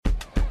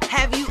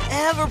Have you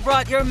ever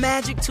brought your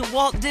magic to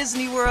Walt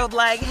Disney World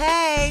like,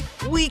 hey,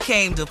 we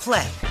came to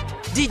play?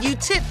 Did you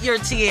tip your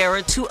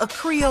tiara to a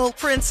Creole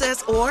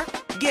princess or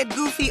get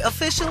goofy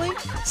officially?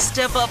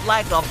 Step up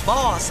like a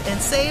boss and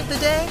save the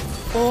day?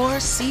 Or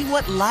see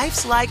what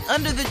life's like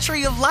under the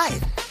tree of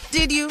life?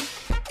 Did you?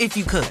 If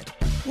you could.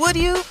 Would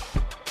you?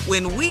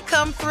 When we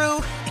come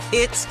through,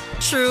 it's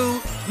true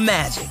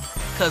magic.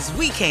 'Cause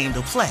we came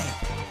to play.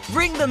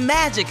 Bring the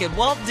magic at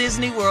Walt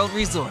Disney World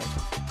Resort.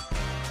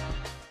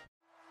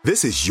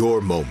 This is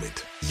your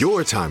moment,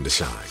 your time to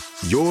shine,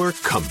 your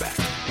comeback.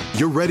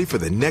 You're ready for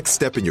the next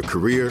step in your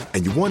career,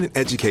 and you want an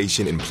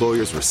education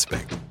employers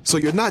respect. So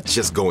you're not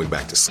just going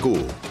back to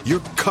school,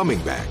 you're coming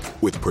back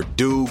with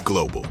Purdue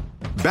Global.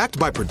 Backed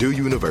by Purdue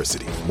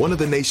University, one of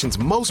the nation's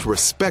most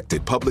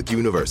respected public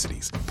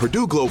universities,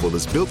 Purdue Global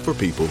is built for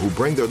people who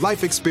bring their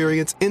life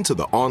experience into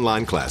the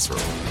online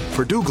classroom.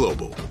 Purdue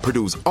Global,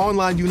 Purdue's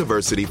online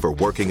university for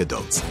working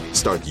adults.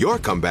 Start your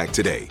comeback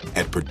today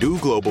at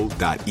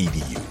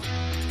purdueglobal.edu.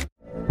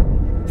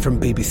 From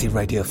BBC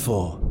Radio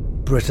 4,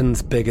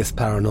 Britain's biggest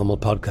paranormal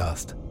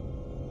podcast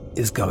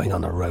is going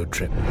on a road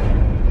trip.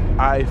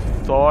 I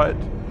thought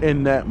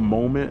in that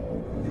moment,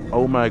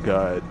 oh my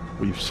God,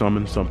 we've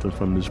summoned something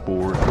from this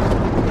board.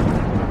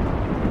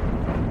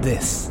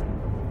 This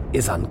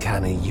is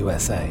Uncanny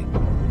USA.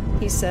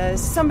 He says,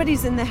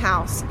 somebody's in the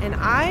house, and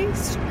I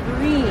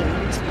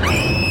screamed.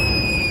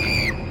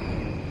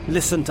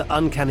 Listen to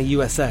Uncanny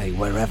USA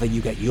wherever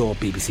you get your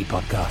BBC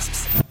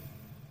podcasts,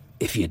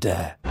 if you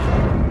dare.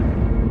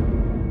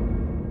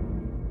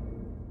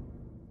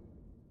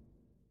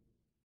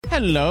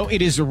 Hello,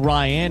 it is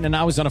Ryan, and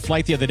I was on a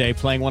flight the other day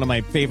playing one of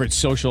my favorite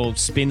social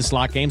spin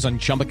slot games on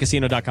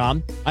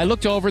ChumbaCasino.com. I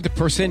looked over at the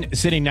person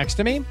sitting next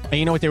to me, and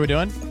you know what they were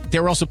doing? They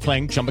were also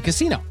playing Chumba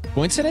Casino.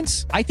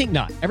 Coincidence? I think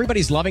not.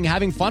 Everybody's loving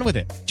having fun with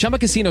it. Chumba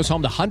Casino is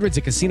home to hundreds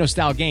of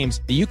casino-style games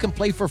that you can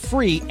play for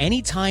free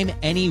anytime,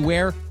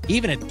 anywhere,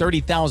 even at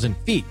 30,000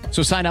 feet.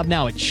 So sign up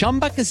now at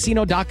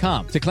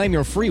ChumbaCasino.com to claim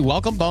your free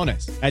welcome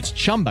bonus. That's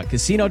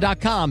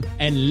ChumbaCasino.com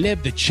and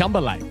live the Chumba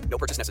life. No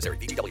purchase necessary.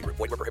 VGW. Void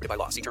where prohibited by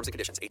law. See terms and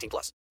conditions.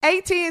 18+.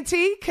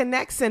 AT&T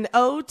connects an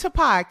ode to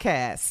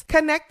podcasts.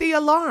 Connect the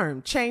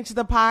alarm. Change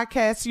the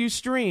podcast you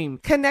stream.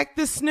 Connect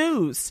the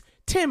snooze.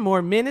 10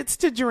 more minutes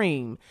to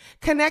dream.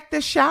 Connect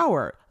the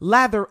shower.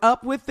 Lather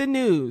up with the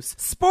news.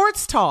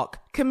 Sports talk,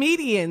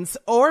 comedians,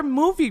 or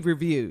movie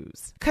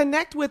reviews.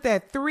 Connect with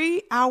that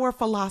 3-hour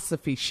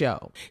philosophy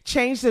show.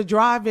 Change the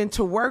drive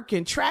into work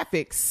in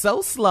traffic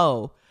so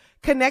slow.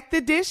 Connect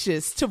the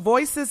dishes to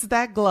voices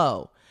that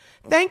glow.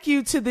 Thank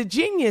you to the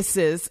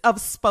geniuses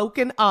of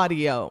spoken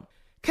audio.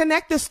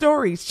 Connect the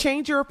stories,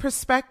 change your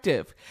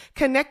perspective.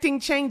 Connecting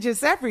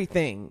changes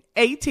everything.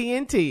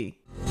 AT&T.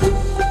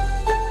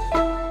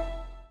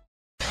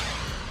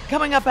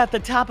 Coming up at the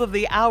top of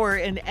the hour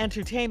in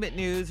entertainment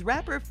news,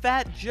 rapper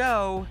Fat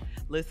Joe.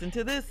 Listen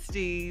to this,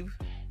 Steve,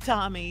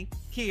 Tommy,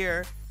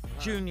 Kier,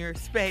 Junior,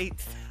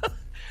 Spates.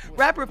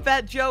 Rapper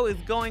Fat Joe is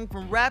going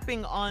from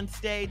rapping on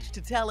stage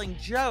to telling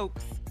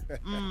jokes.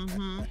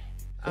 Mm-hmm.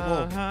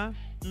 Uh-huh.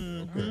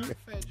 Mm-hmm.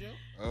 Fat Joe.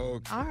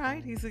 Okay. All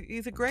right,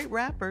 he's a great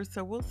rapper,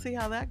 so we'll see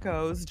how that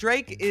goes.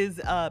 Drake is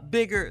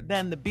bigger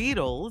than the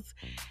Beatles,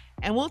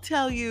 and we'll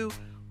tell you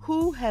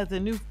who has a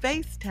new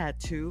face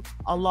tattoo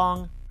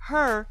along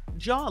her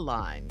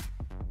jawline.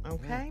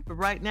 Okay, but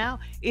right now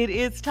it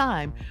is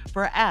time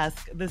for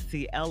Ask the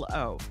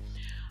CLO.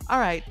 All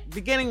right,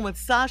 beginning with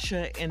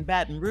Sasha in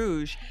Baton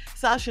Rouge.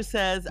 Sasha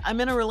says, I'm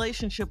in a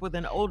relationship with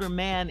an older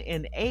man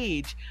in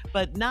age,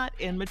 but not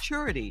in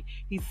maturity.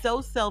 He's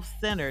so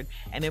self-centered,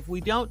 and if we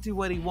don't do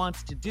what he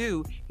wants to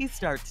do, he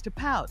starts to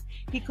pout.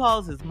 He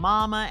calls his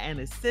mama and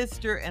his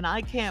sister, and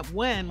I can't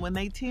win when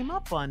they team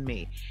up on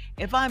me.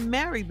 If I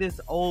marry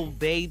this old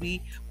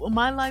baby, will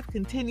my life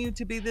continue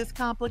to be this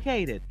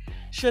complicated?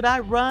 Should I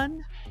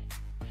run?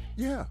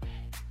 Yeah.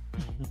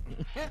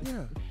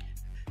 Yeah.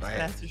 As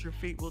fast as your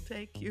feet will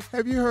take you.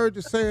 Have you heard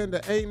the saying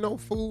that ain't no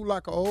fool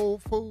like an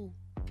old fool?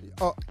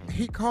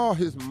 He called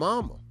his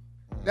mama.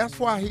 That's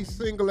why he's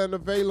single and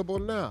available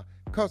now,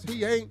 because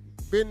he ain't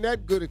been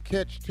that good a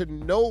catch to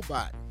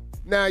nobody.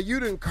 Now, you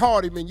done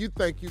caught him and you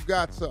think you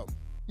got something.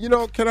 You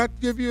know, can I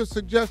give you a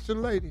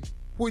suggestion, ladies?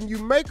 When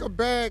you make a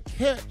bad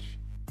catch,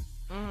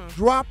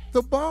 drop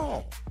the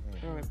ball.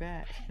 Throw it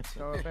back.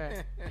 Throw it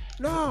back.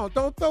 No,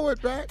 don't throw it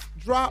back.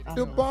 Drop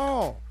the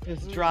ball.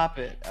 Just drop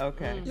it.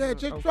 Okay. Yeah,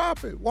 just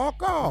drop it.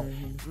 Walk off.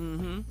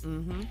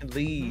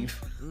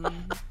 Leave.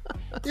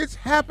 It's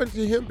happened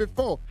to him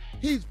before.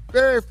 He's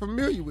very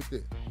familiar with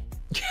this.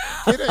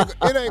 It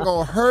ain't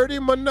gonna hurt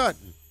him or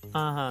nothing.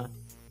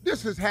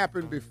 This has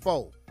happened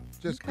before.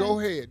 Just go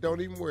ahead.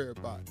 Don't even worry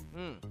about it.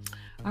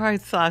 All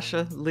right,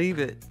 Sasha, leave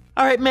it.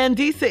 All right,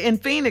 Mandisa in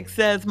Phoenix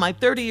says, my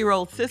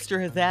 30-year-old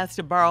sister has asked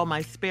to borrow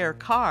my spare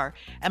car,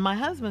 and my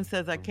husband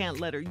says I can't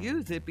let her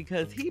use it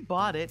because he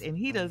bought it and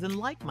he doesn't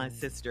like my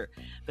sister.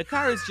 The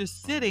car is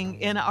just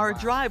sitting in our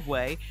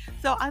driveway,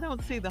 so I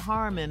don't see the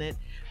harm in it,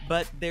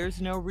 but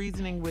there's no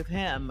reasoning with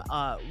him.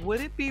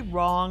 Would it be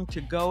wrong to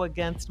go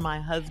against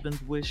my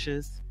husband's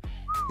wishes?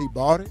 He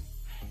bought it?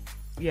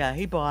 Yeah,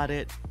 he bought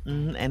it,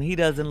 and he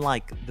doesn't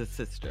like the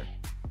sister.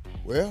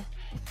 Well,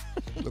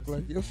 look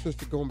like your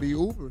sister gonna be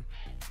Uber.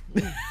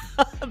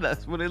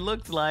 That's what it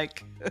looks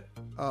like.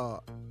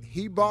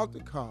 He bought the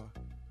car,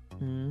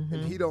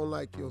 and he don't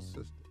like your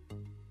sister.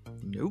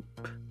 Nope.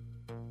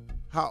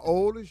 How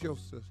old is your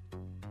sister?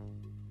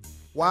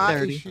 Why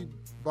 30. is she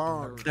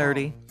borrowing?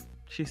 30.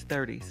 She's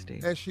 30,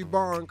 Steve. And she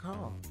borrowing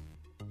car.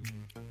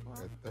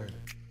 At 30.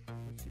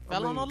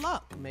 Fell on her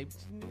luck. Maybe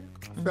she needed a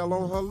car. Fell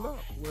on her luck.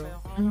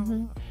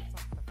 Well,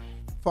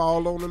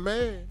 fall on the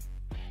man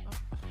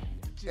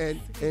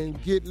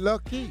and get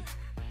lucky.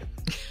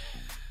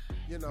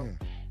 You know.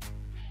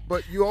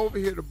 But you over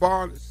here to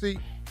borrow. See,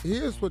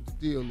 here's what the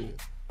deal is.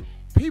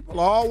 People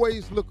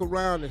always look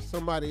around at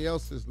somebody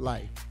else's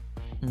life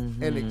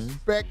and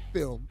expect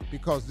them,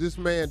 because this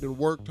man done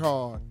worked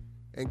hard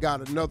and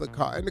got another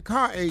car. And the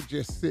car ain't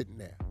just sitting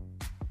there,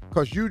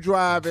 because you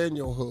drive and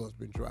your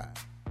husband drive.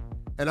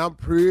 And I'm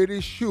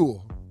pretty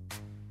sure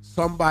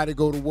somebody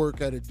go to work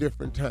at a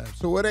different time.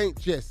 So it ain't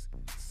just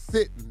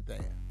sitting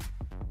there.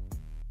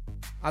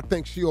 I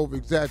think she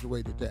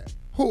over-exaggerated that.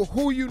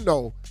 Who you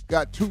know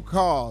got two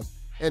cars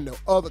and the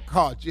other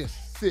car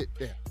just sit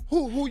there?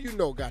 Who you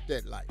know got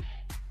that life?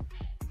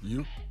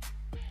 You?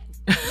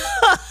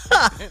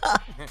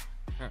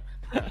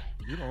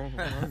 You don't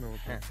know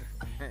that.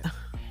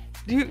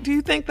 Do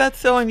you think that's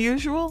so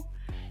unusual?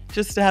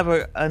 Just to have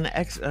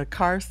a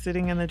car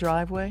sitting in the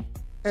driveway?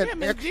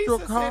 An extra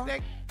Jesus car?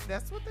 said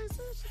that's what they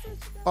said. She said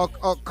she got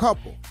A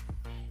couple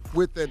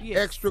with an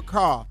extra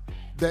car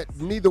that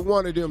neither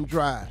one of them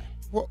drive.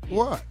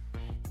 What?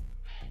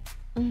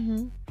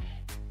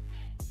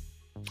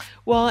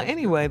 Well,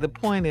 anyway, the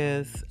point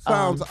is,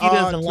 Sounds he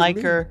doesn't odd to like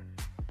me. her.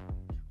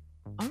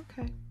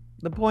 Okay.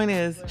 The point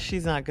is,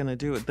 she's not going to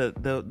do it.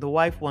 The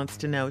wife wants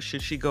to know,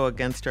 should she go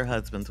against her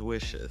husband's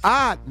wishes?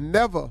 I'd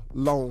never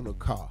loan a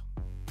car.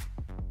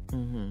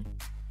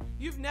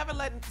 You've never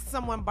let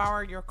someone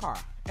borrow your car,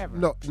 ever?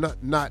 No,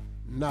 not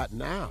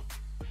now.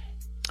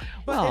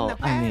 But Well, in the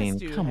past, I mean,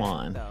 you come have,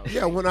 on. though.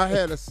 Yeah, when I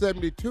had a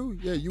 72,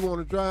 yeah, you want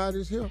to drive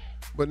this here?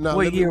 But now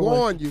What let me year was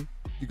warn you,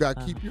 you got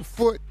to keep your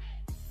foot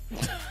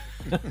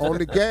on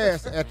the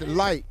gas at the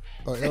light,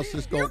 or else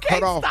it's going to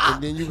cut off,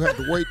 and then you have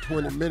to wait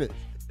 20 minutes.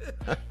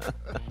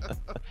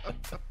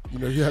 You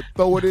know, you have to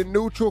throw it in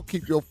neutral,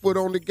 keep your foot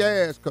on the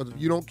gas, because if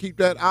you don't keep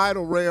that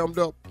idle rammed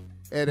up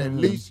at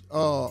least 50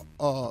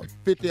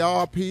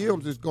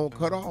 RPMs, it's going to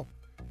cut off.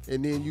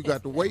 And then you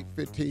got to wait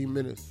 15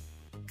 minutes.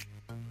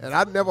 And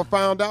I never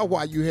found out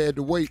why you had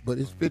to wait, but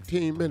it's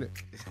 15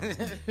 minutes.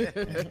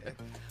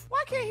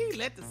 Why can't he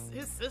let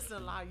his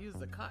sister-in-law use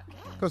the car?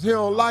 Because he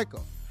don't like her.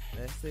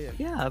 That's it.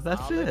 Yeah,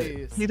 that's all it.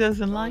 is. He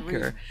doesn't That's all like it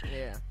is. her.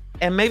 Yeah.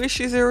 And maybe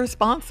she's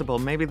irresponsible.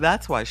 Maybe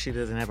that's why she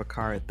doesn't have a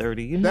car at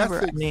 30. You That's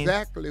never, I mean,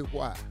 exactly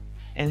why.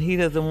 and he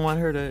doesn't want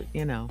her to,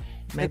 you know,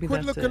 maybe And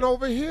quit that's looking it.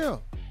 over here.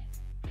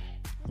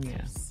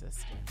 Yeah.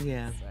 Sister.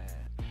 Yeah. Sad.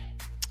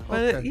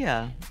 But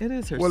Okay. it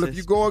is her Well, sister. if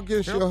you go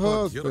against your Help her get a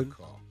husband,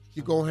 car.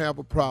 you're going to have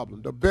a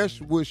problem. The best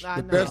thing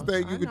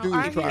you could do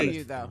I is hear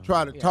you, though.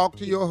 try to Yeah. talk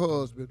to your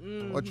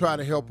husband or try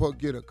to help her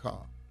get a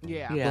car.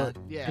 Yeah. Yeah. But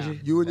Yeah.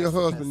 you and your That's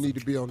the husband best. need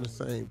to be on the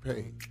same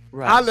page.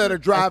 Right. I let her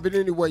drive it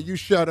anyway. You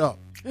shut up.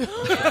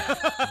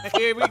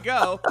 Here we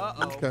go.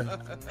 Uh-oh. Okay.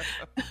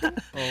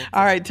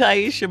 All right,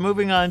 Taisha,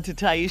 moving on to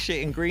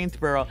Taisha in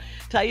Greensboro.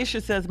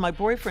 Taisha says, my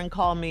boyfriend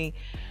called me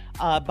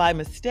by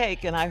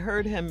mistake, and I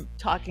heard him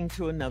talking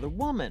to another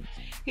woman.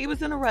 He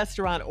was in a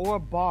restaurant or a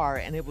bar,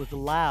 and it was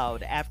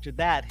loud. After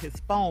that, his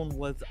phone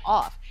was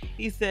off.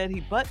 He said he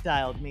butt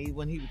dialed me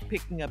when he was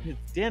picking up his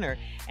dinner,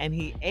 and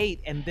he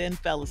ate and then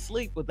fell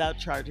asleep without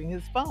charging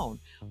his phone.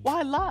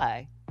 Why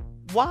lie?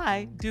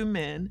 Why do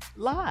men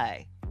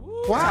lie?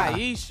 Ooh, Why?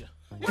 Taisha.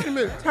 Wait a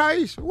minute,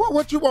 Taisha,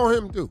 what you want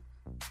him to do?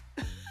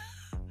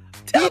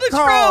 Tell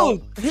the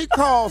truth. He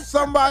called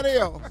somebody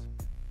else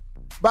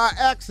by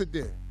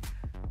accident.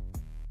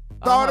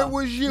 Thought it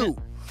was you.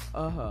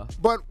 Uh-huh.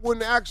 But when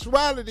in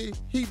actuality,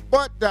 he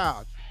butt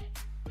dialed you.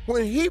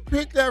 When he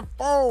picked that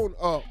phone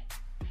up,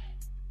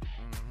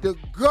 the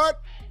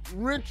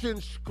gut-wrenching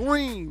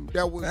scream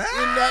that was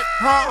in that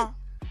car,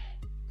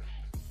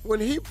 when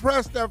he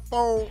pressed that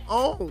phone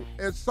on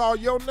and saw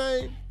your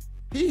name,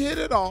 he hit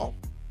it off,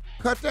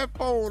 cut that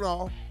phone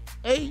off,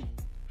 ate,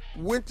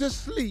 went to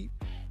sleep,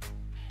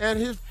 and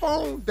his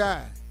phone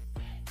died.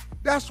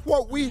 That's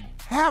what we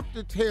have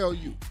to tell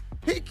you.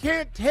 He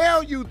can't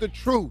tell you the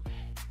truth.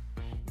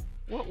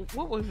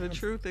 What was the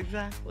truth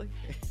exactly?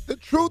 The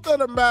truth of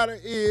the matter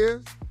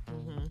is,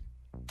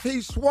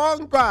 he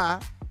swung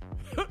by,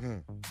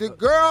 the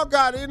girl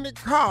got in the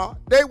car,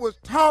 they was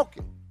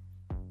talking.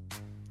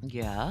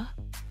 Yeah.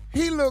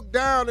 He looked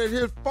down at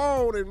his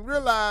phone and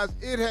realized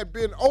it had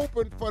been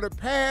open for the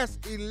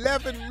past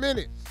 11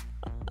 minutes.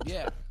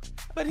 Yeah.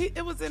 But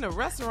it was in a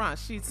restaurant,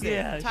 she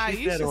said. Yeah, she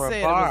Taisha said, or a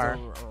said bar. it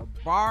was a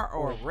bar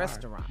or a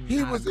restaurant. He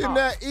not a was in car.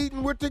 there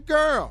eating with the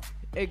girl.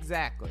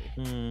 Exactly.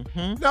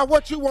 Mm-hmm. Now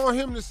what you want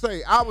him to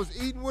say? I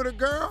was eating with a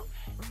girl?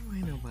 Oh,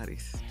 ain't nobody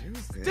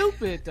stupid.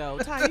 Stupid though.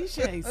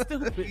 Taisha ain't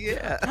stupid.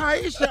 Yeah.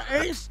 Taisha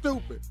ain't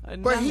stupid, No,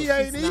 but he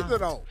ain't she's either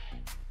not.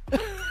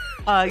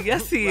 though.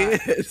 Yes, he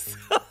is.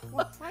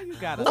 Why you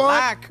gotta What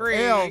lie,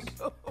 Craig?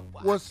 else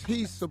was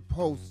he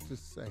supposed to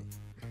say?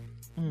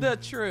 The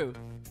truth.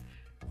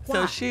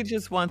 So she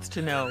just wants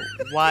to know,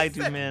 why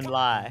do men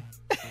lie?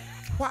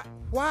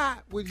 Why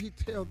would he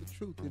tell the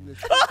truth in this?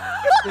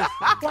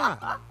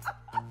 Why?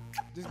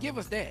 Just give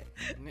us that.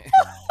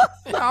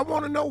 Yeah, I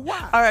want to know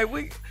why. All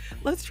right,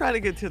 let's try to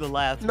get to the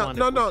last one.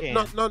 No. if we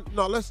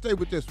can. Let's stay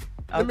with this one.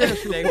 Let me Okay,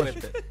 ask you stay a with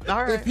question. it.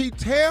 All right. If he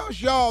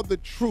tells y'all the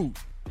truth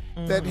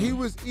that he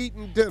was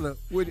eating dinner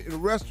in a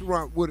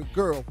restaurant with a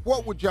girl,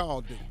 what would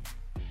y'all do?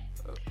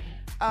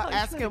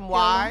 Ask him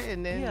why,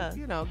 and then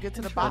get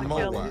to the bottom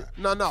of it.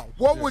 No.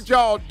 What would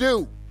y'all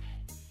do?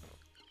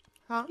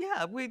 Huh?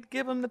 Yeah, we'd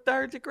give him the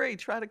third degree,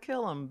 try to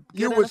kill him.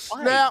 You get in would a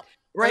fight, snap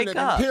break and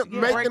up.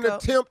 make an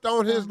attempt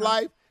on his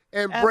life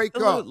and break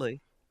up.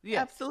 Absolutely.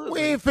 Yeah. Absolutely. We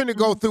ain't finna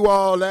go through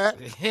all that.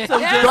 So just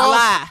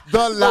lie.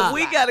 The lie. But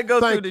we got to go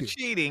Thank through the you.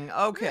 cheating.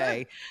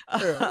 Okay. All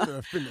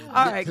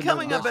All right,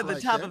 coming up at the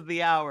top of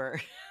the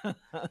hour,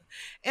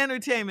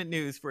 entertainment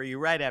news for you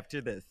right after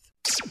this.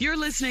 You're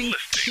listening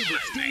to the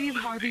Steve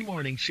Harvey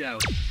Morning Show.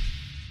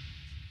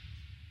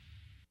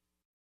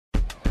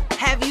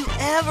 Have you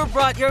ever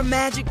brought your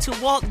magic to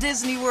Walt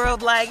Disney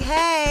World like,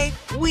 hey,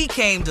 we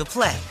came to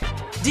play?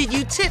 Did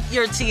you tip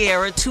your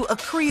tiara to a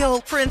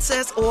Creole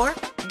princess or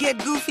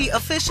get goofy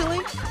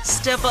officially?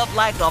 Step up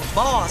like a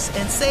boss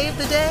and save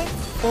the day?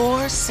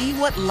 Or see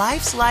what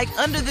life's like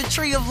under the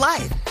tree of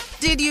life?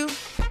 Did you?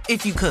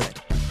 If you could.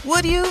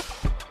 Would you?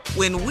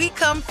 When we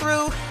come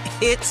through,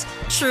 it's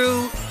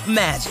true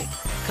magic.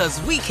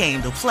 'Cause we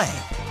came to play.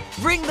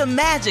 Bring the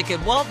magic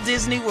at Walt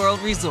Disney World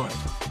Resort.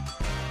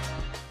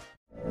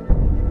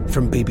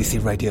 From BBC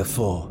Radio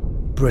 4,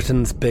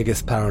 Britain's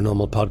biggest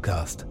paranormal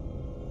podcast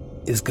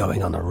is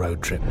going on a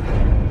road trip.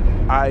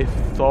 I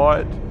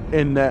thought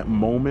in that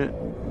moment,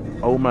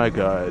 oh my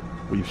God,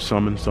 we've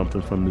summoned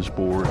something from this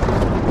board.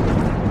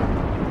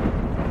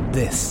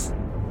 This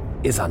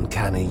is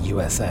Uncanny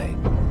USA.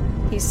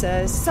 He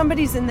says,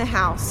 somebody's in the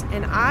house,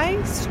 and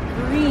I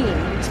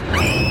screamed.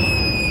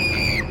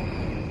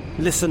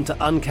 Listen to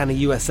Uncanny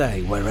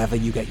USA wherever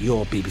you get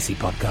your BBC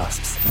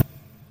podcasts,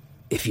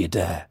 if you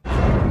dare.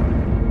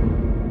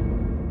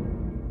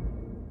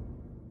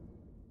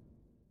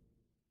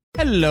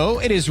 Hello,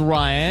 it is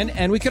Ryan,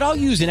 and we could all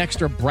use an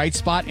extra bright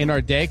spot in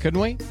our day, couldn't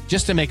we?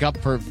 Just to make up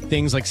for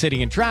things like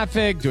sitting in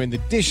traffic, doing the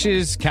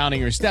dishes,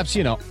 counting your steps,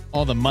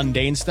 all the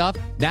mundane stuff.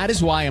 That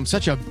is why I'm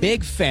such a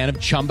big fan of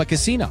Chumba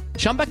Casino.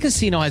 Chumba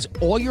Casino has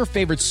all your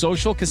favorite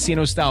social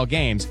casino-style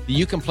games that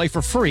you can play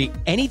for free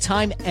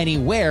anytime,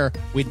 anywhere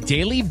with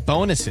daily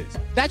bonuses.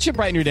 That should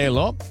brighten your day a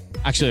little.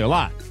 Actually, a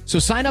lot. So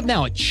sign up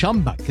now at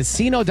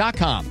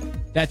ChumbaCasino.com.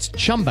 That's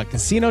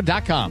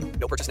ChumbaCasino.com.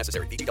 No purchase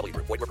necessary. VGW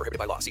Group. Void where prohibited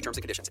by law. See terms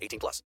and conditions.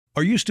 18+.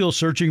 Are you still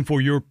searching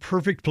for your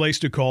perfect place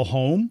to call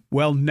home?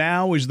 Well,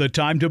 now is the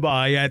time to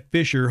buy at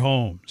Fisher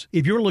Homes.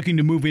 If you're looking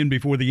to move in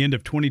before the end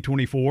of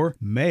 2024,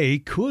 May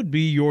could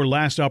be your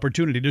last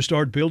opportunity to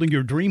start building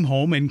your dream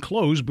home and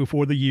close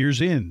before the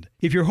year's end.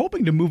 If you're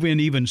hoping to move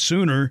in even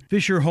sooner,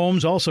 Fisher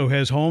Homes also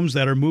has homes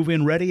that are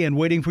move-in ready and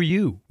waiting for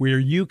you, where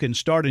you can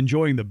start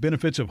enjoying the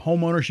benefits of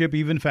homeownership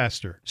even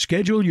faster.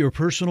 Schedule your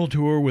personal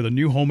tour with a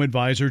new home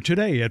advisor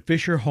today at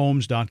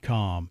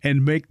FisherHomes.com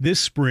and make this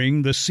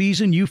spring the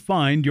season you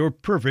find your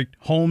perfect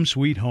home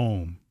sweet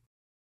home.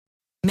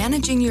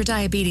 Managing your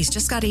diabetes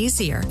just got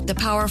easier. The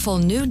powerful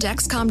new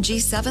Dexcom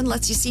G7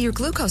 lets you see your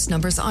glucose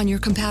numbers on your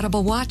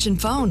compatible watch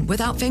and phone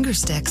without finger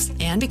sticks.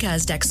 And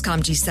because Dexcom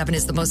G7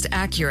 is the most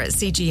accurate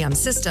CGM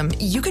system,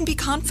 you can be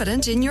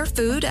confident in your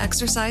food,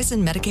 exercise,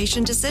 and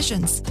medication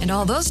decisions. And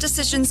all those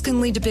decisions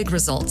can lead to big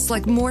results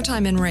like more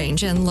time in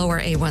range and lower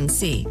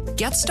A1C.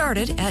 Get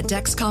started at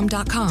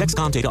Dexcom.com.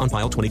 Dexcom data on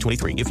file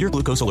 2023. If your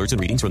glucose alerts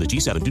and readings from the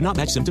G7 do not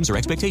match symptoms or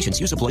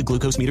expectations, use a blood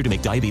glucose meter to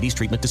make diabetes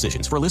treatment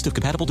decisions. For a list of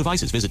compatible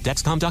devices, visit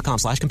Dexcom.com/compatibility.